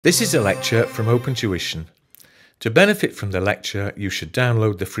This is a lecture from Open Tuition. To benefit from the lecture, you should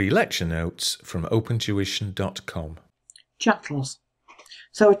download the free lecture notes from opentuition.com. Chattels.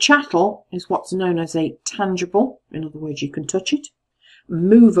 So a chattel is what's known as a tangible, in other words, you can touch it,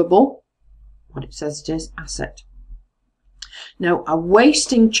 movable, what it says it is, asset. Now, a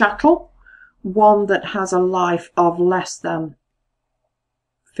wasting chattel, one that has a life of less than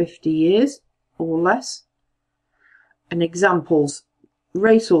 50 years or less. And examples: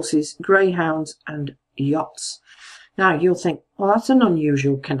 racehorses, greyhounds and yachts. Now you'll think, well, that's an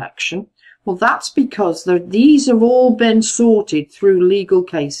unusual connection. Well, that's because these have all been sorted through legal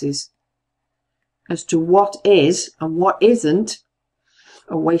cases as to what is and what isn't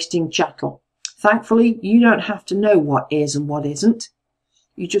a wasting chattel. Thankfully, you don't have to know what is and what isn't.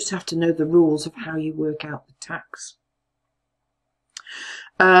 You just have to know the rules of how you work out the tax.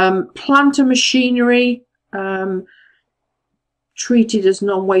 Plant and machinery, treated as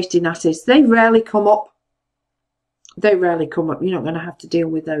non-wasting assets, they rarely come up. You're not going to have to deal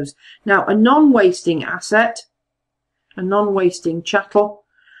with those. Now, a non-wasting asset, a non-wasting chattel,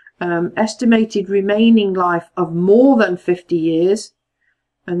 estimated remaining life of more than 50 years,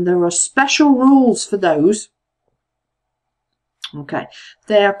 and there are special rules for those. Okay,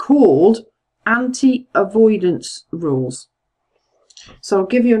 they are called anti-avoidance rules. So I'll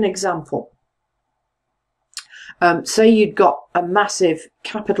give you an example. Say you'd got a massive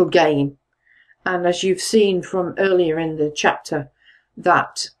capital gain, and as you've seen from earlier in the chapter,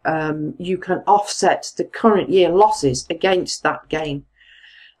 that you can offset the current year losses against that gain.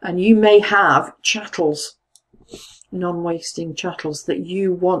 And you may have chattels, non-wasting chattels, that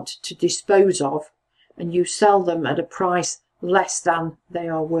you want to dispose of, and you sell them at a price less than they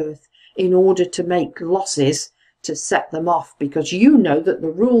are worth in order to make losses to set them off, because you know that the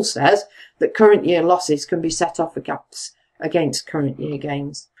rule says that current year losses can be set off against current year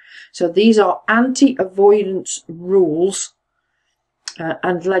gains. So these are anti-avoidance rules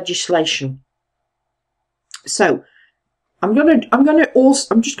and legislation. So I'm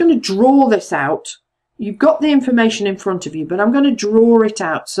just going to draw this out. You've got the information in front of you, but I'm going to draw it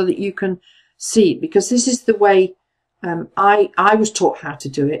out so that you can see it, because this is the way I was taught how to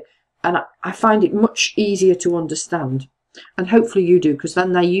do it. And I find it much easier to understand. And hopefully you do, because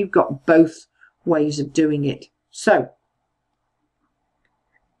then you've got both ways of doing it. So,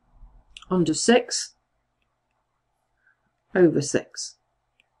 under 6, over 6.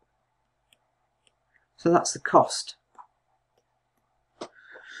 So that's the cost.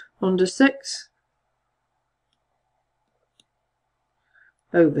 Under 6,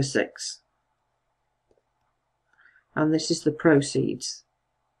 over 6. And this is the proceeds.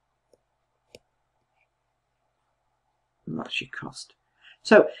 And that's your cost.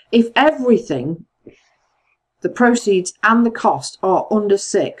 So if everything, the proceeds and the cost, are under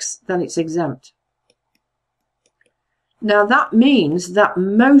 6, then it's exempt. Now that means that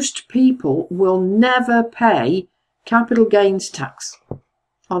most people will never pay capital gains tax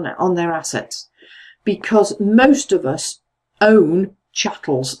on their assets, because most of us own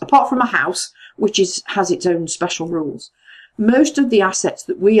chattels, apart from a house, which has its own special rules. Most of the assets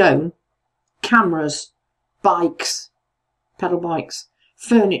that we own, cameras, bikes, pedal bikes,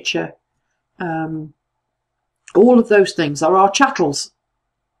 furniture, all of those things are our chattels.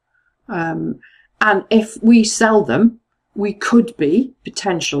 And if we sell them, we could be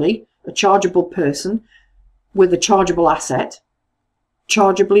potentially a chargeable person with a chargeable asset,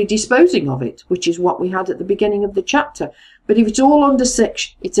 chargeably disposing of it, which is what we had at the beginning of the chapter. But if it's all under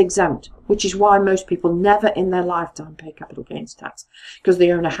 6, it's exempt, which is why most people never in their lifetime pay capital gains tax, because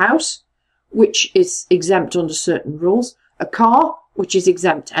they own a house, which is exempt under certain rules, a car, which is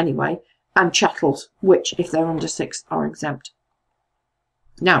exempt anyway, and chattels, which, if they're under 6, are exempt.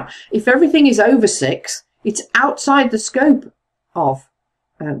 Now, if everything is over 6, it's outside the scope of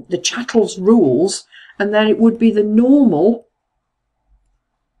the chattels rules, and then it would be the normal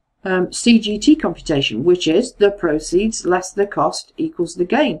CGT computation, which is the proceeds less the cost equals the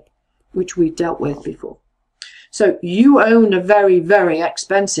gain, which we dealt with before. So you own a very, very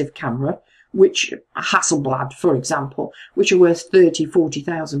expensive camera, which Hasselblad, for example, which are worth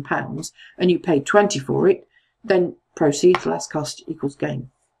 £30,000-40,000, and you paid 20 for it, then proceeds less cost equals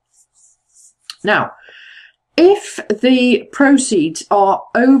gain. Now, if the proceeds are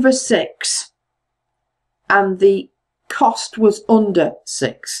over 6 and the cost was under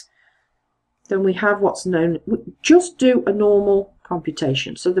 6, then we have what's known, just do a normal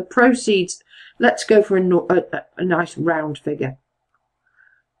computation. So the proceeds, let's go for a nice round figure.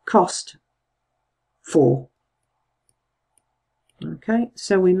 Cost 4. Okay,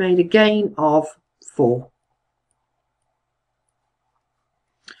 so we made a gain of 4.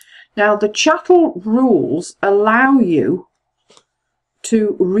 Now, the chattel rules allow you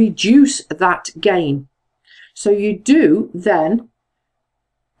to reduce that gain. So you do then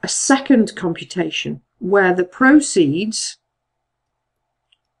a second computation where the proceeds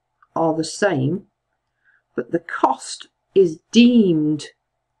are the same, but the cost is deemed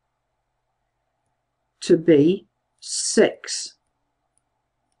to be 6,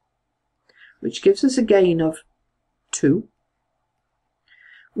 which gives us a gain of 2,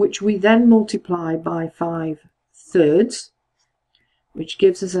 which we then multiply by 5/3, which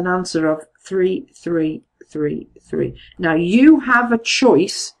gives us an answer of 3,333. Now you have a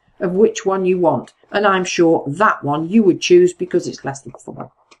choice of which one you want, and I'm sure that one you would choose because it's less than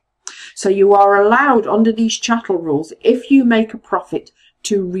 4. So you are allowed under these chattel rules, if you make a profit,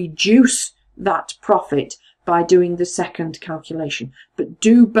 to reduce that profit by doing the second calculation. But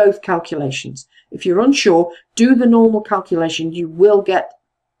do both calculations. If you're unsure, do the normal calculation. You will get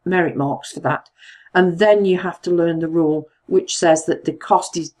merit marks for that. And then you have to learn the rule which says that the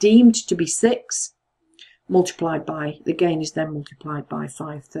cost is deemed to be 6, multiplied by, the gain is then multiplied by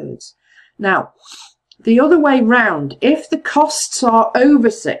 5/3. Now, the other way round, if the costs are over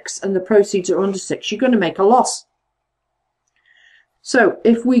 6 and the proceeds are under 6, you're going to make a loss. So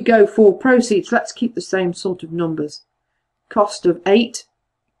if we go for proceeds, let's keep the same sort of numbers. Cost of 8,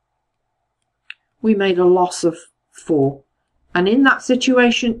 we made a loss of 4. And in that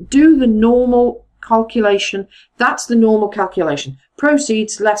situation, do the normal calculation. That's the normal calculation.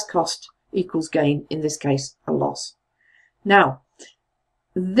 Proceeds less cost equals gain, in this case a loss. Now,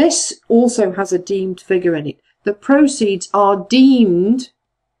 this also has a deemed figure in it. The proceeds are deemed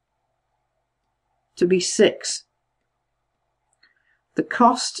to be 6. The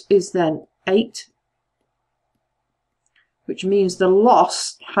cost is then 8, which means the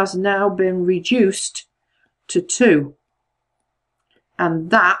loss has now been reduced to 2. And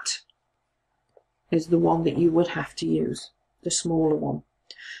that is the one that you would have to use, the smaller one.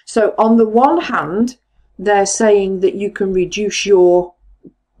 So on the one hand, they're saying that you can reduce your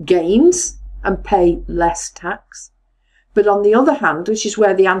gains and pay less tax. But on the other hand, which is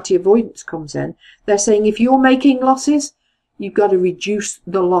where the anti-avoidance comes in, they're saying if you're making losses, you've got to reduce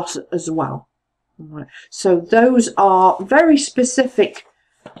the loss as well. Right. So those are very specific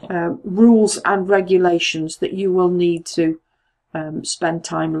rules and regulations that you will need to spend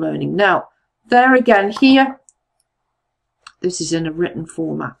time learning. Now, there again, here, this is in a written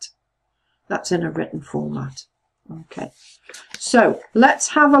format. That's in a written format. Okay, so let's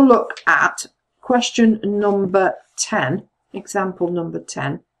have a look at question number 10, example number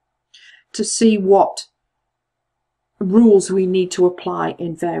 10, to see what rules we need to apply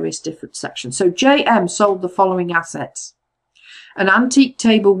in various different sections. So JM sold the following assets: an antique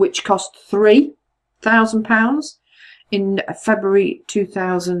table which cost £3,000 in February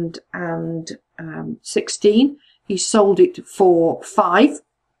 2016. He sold it for 5.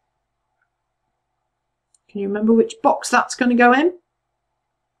 Can you remember which box that's going to go in?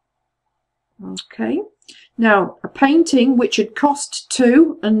 Okay. Now, a painting which had cost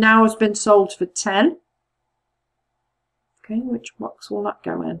 2 and now has been sold for 10. Okay, which box will that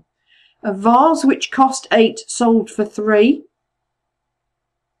go in? A vase which cost 8, sold for 3.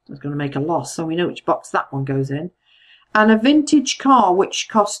 That's going to make a loss, so we know which box that one goes in. And a vintage car which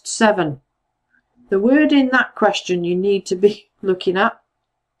cost 7. The word in that question you need to be looking at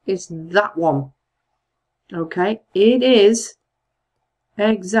is that one. Okay, it is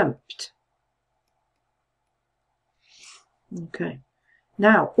exempt. Okay,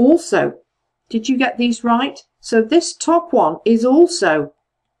 now also, did you get these right? So this top one is also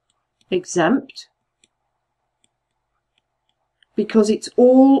exempt because it's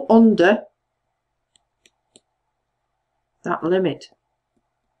all under that limit.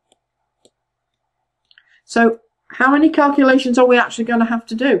 So how many calculations are we actually going to have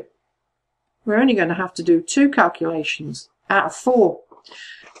to do? We're only going to have to do 2 calculations out of 4.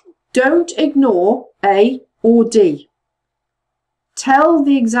 Don't ignore A or D. Tell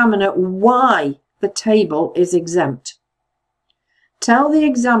the examiner why the table is exempt. Tell the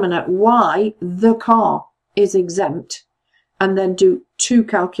examiner why the car is exempt and then do 2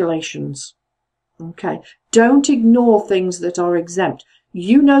 calculations. Okay, don't ignore things that are exempt.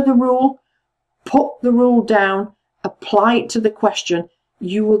 You know the rule, put the rule down, apply it to the question.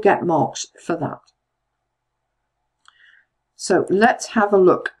 You will get marks for that. So let's have a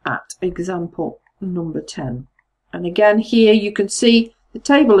look at example number 10. And again, here you can see the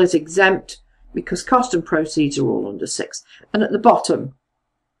table is exempt because cost and proceeds are all under 6. And at the bottom,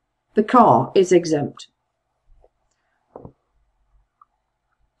 the car is exempt.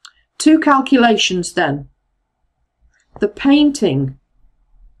 2 calculations then. The painting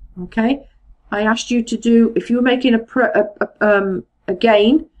Okay, I asked you to do, if you were making a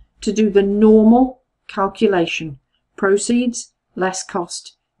gain, to do the normal calculation. Proceeds less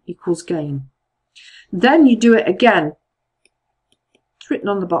cost equals gain. Then you do it again. It's written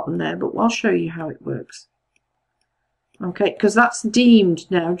on the bottom there, but I'll show you how it works. Okay, because that's deemed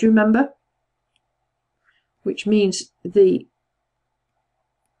now, do you remember? Which means the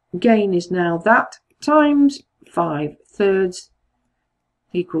gain is now that times 5/3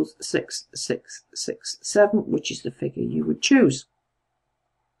 equals 6667, which is the figure you would choose.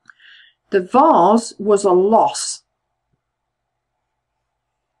 The vase was a loss.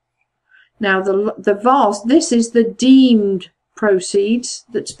 Now the vase, this is the deemed proceeds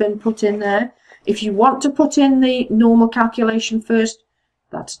that's been put in there. If you want to put in the normal calculation first,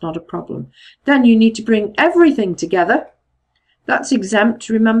 that's not a problem. Then you need to bring everything together. That's exempt,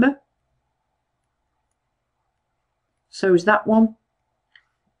 remember? So is that one.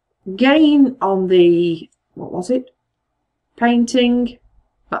 Gain on the, what was it? Painting.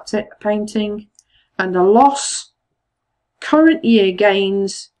 That's it, painting. And a loss. Current year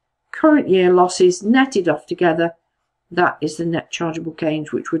gains, current year losses netted off together. That is the net chargeable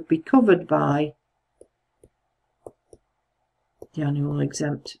gains, which would be covered by the annual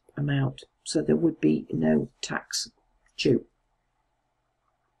exempt amount. So there would be no tax due.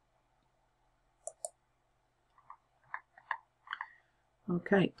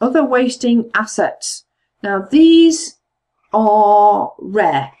 Okay, other wasting assets. Now these are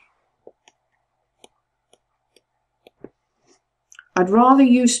rare. I'd rather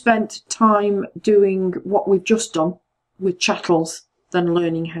you spent time doing what we've just done with chattels than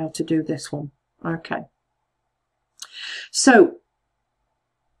learning how to do this one. Okay. So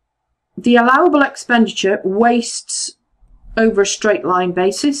the allowable expenditure wastes over a straight line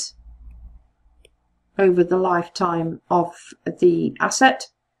basis over the lifetime of the asset.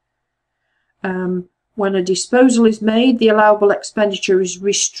 When a disposal is made, the allowable expenditure is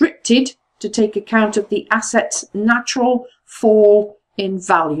restricted to take account of the asset's natural fall in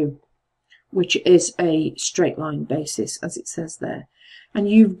value, which is a straight line basis, as it says there. And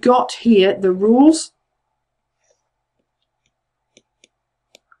you've got here the rules.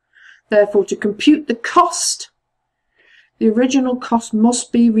 Therefore, to compute the cost, the original cost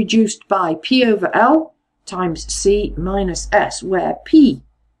must be reduced by P over L times C minus S, where P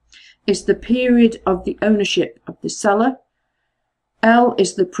is the period of the ownership of the seller, L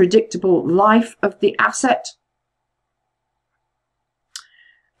is the predictable life of the asset,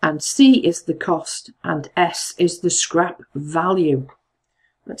 and C is the cost, and S is the scrap value.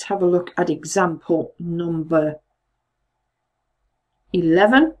 Let's have a look at example number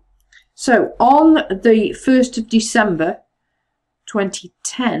 11. So on the 1st of December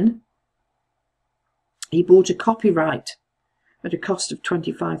 2010, he bought a copyright at a cost of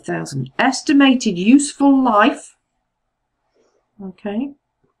 25,000. Estimated useful life, okay,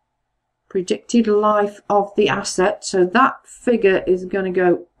 predicted life of the asset. So that figure is going to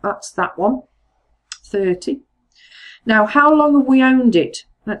go, that's that one, 30. Now, how long have we owned it?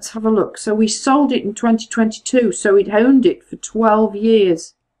 Let's have a look. So we sold it in 2022, so we'd owned it for 12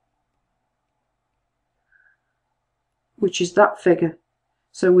 years, which is that figure.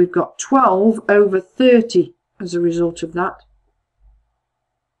 So we've got 12 over 30 as a result of that.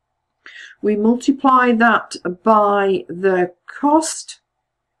 We multiply that by the cost,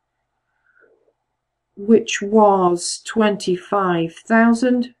 which was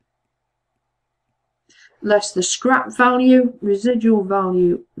 25,000, less the scrap value. Residual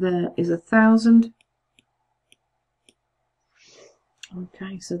value there is 1,000.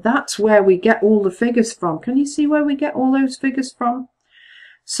 Okay, so that's where we get all the figures from. Can you see where we get all those figures from?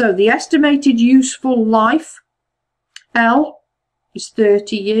 So the estimated useful life, L, is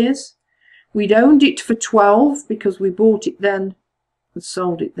 30 years. We'd owned it for 12 because we bought it then and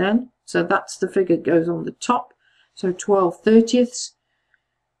sold it then. So that's the figure that goes on the top. So 12/30ths.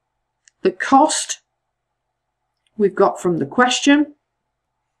 The cost we've got from the question,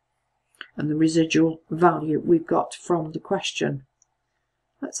 and the residual value we've got from the question.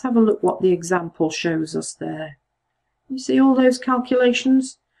 Let's have a look what the example shows us there. You see all those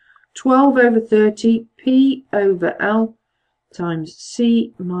calculations? 12 over 30, P over L times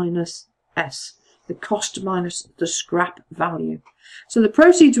C minus S. The cost minus the scrap value. So the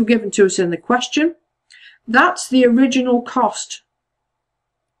proceeds were given to us in the question. That's the original cost.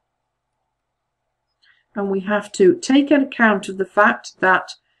 And we have to take account of the fact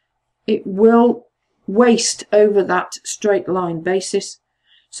that it will waste over that straight line basis.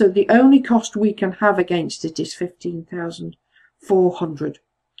 So the only cost we can have against it is 15,400,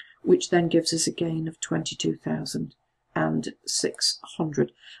 which then gives us a gain of 22,000 £1,600.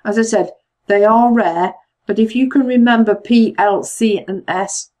 As I said, they are rare, but if you can remember P, L, C and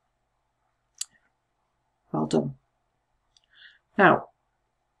S, well done. Now,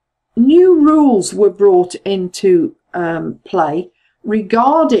 new rules were brought into play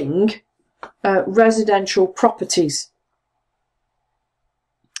regarding residential properties.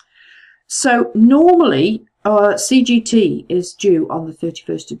 So normally CGT is due on the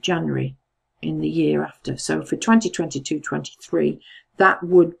 31st of January in the year after. So for 2022-23, that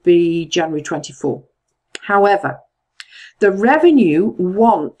would be January 24. However, the revenue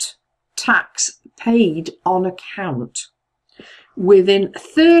want tax paid on account within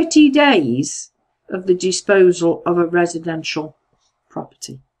 30 days of the disposal of a residential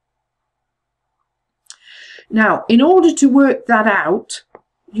property. Now, in order to work that out,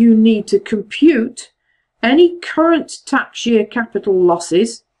 you need to compute any current tax year capital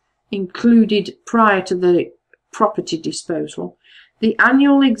losses included prior to the property disposal, the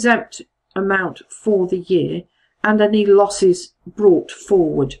annual exempt amount for the year, and any losses brought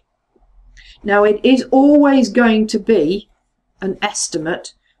forward. Now, it is always going to be an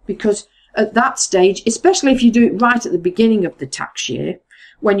estimate, because at that stage, especially if you do it right at the beginning of the tax year,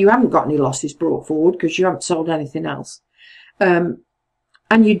 when you haven't got any losses brought forward because you haven't sold anything else,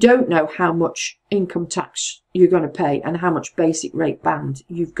 and you don't know how much income tax you're going to pay and how much basic rate band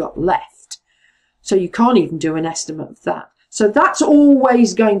you've got left. So you can't even do an estimate of that. So that's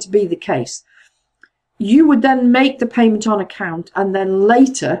always going to be the case. You would then make the payment on account, and then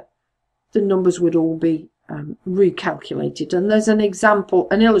later the numbers would all be recalculated. And there's an example,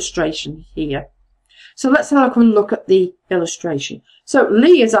 an illustration here. So let's have a look at the illustration. So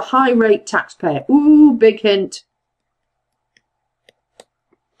Lee is a high rate taxpayer. Ooh, big hint.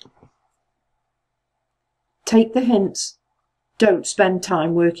 Take the hints. Don't spend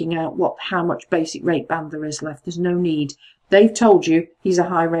time working out how much basic rate band there is left. There's no need. They've told you he's a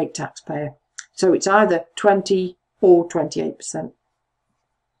high rate taxpayer. So it's either 20 or 28%.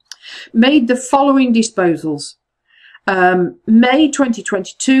 Made the following disposals. May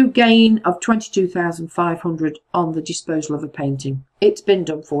 2022, gain of 22,500 on the disposal of a painting. It's been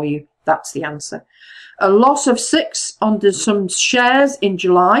done for you. That's the answer. A loss of 6 on some shares in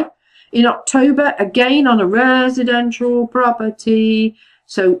July. In October, a gain on a residential property.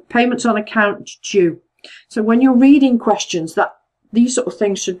 So payments on account due. So when you're reading questions, these sort of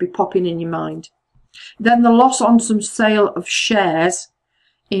things should be popping in your mind. Then the loss on some sale of shares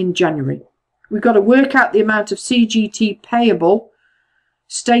in January. We've got to work out the amount of CGT payable,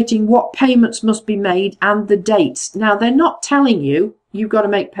 stating what payments must be made and the dates. Now, they're not telling you you've got to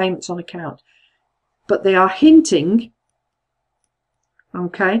make payments on account, but they are hinting,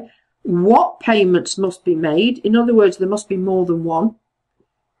 okay, what payments must be made. In other words, there must be more than one,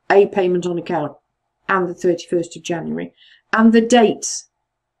 a payment on account and the 31st of January, and the dates.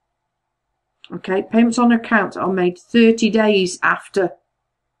 Okay, payments on account are made 30 days after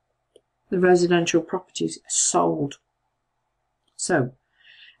the residential property is sold. So,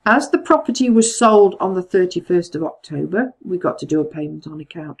 as the property was sold on the 31st of October, we got to do a payment on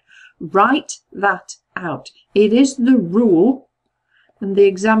account. Write that out. It is the rule, and the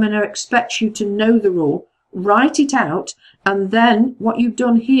examiner expects you to know the rule. Write it out, and then what you've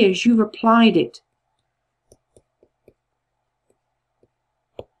done here is you've applied it.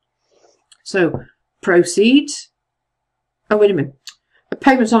 So, proceeds. Oh, wait a minute.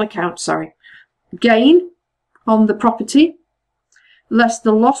 Payments on account, sorry. Gain on the property, less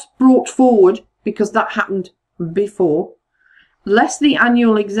the loss brought forward, because that happened before, less the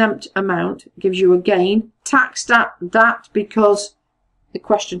annual exempt amount gives you a gain, taxed at that because the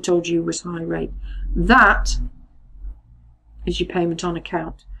question told you was high rate. That is your payment on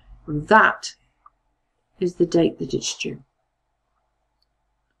account. And that is the date that it's due.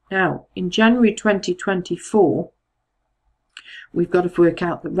 Now, in January 2024, we've got to work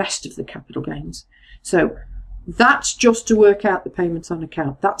out the rest of the capital gains. So that's just to work out the payments on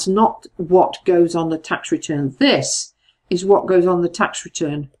account. That's not what goes on the tax return. This is what goes on the tax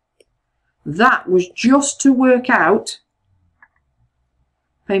return. That was just to work out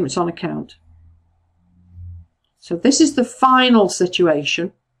payments on account. So this is the final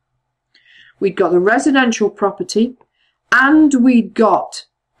situation. We've got the residential property, and we've got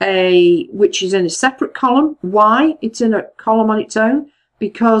which is in a separate column. Why? It's in a column on its own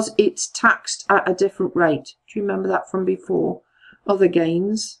because it's taxed at a different rate. Do you remember that from before? Other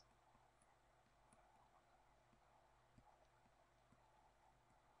gains.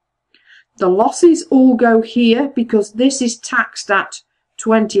 The losses all go here because this is taxed at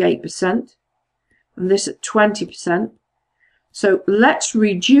 28% and this at 20%. So let's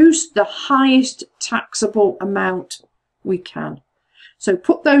reduce the highest taxable amount we can. So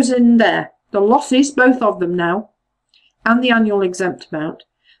put those in there. The losses, both of them now, and the annual exempt amount.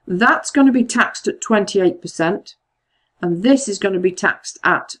 That's going to be taxed at 28%. And this is going to be taxed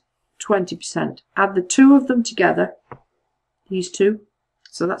at 20%. Add the two of them together, these two.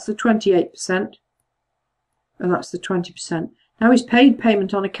 So that's the 28%. And that's the 20%. Now he's paid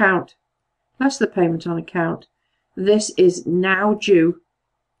payment on account. That's the payment on account. This is now due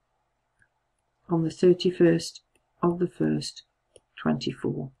on the 31st of the 1st,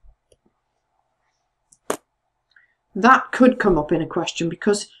 24. That could come up in a question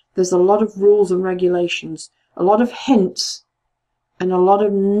because there's a lot of rules and regulations, a lot of hints, and a lot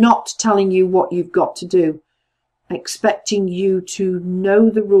of not telling you what you've got to do, expecting you to know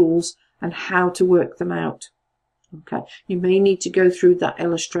the rules and how to work them out. Okay, you may need to go through that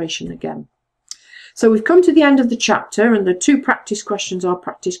illustration again. So we've come to the end of the chapter, and the two practice questions are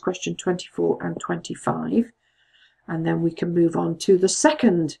practice question 24 and 25. And then we can move on to the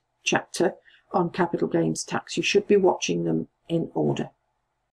second chapter on capital gains tax. You should be watching them in order.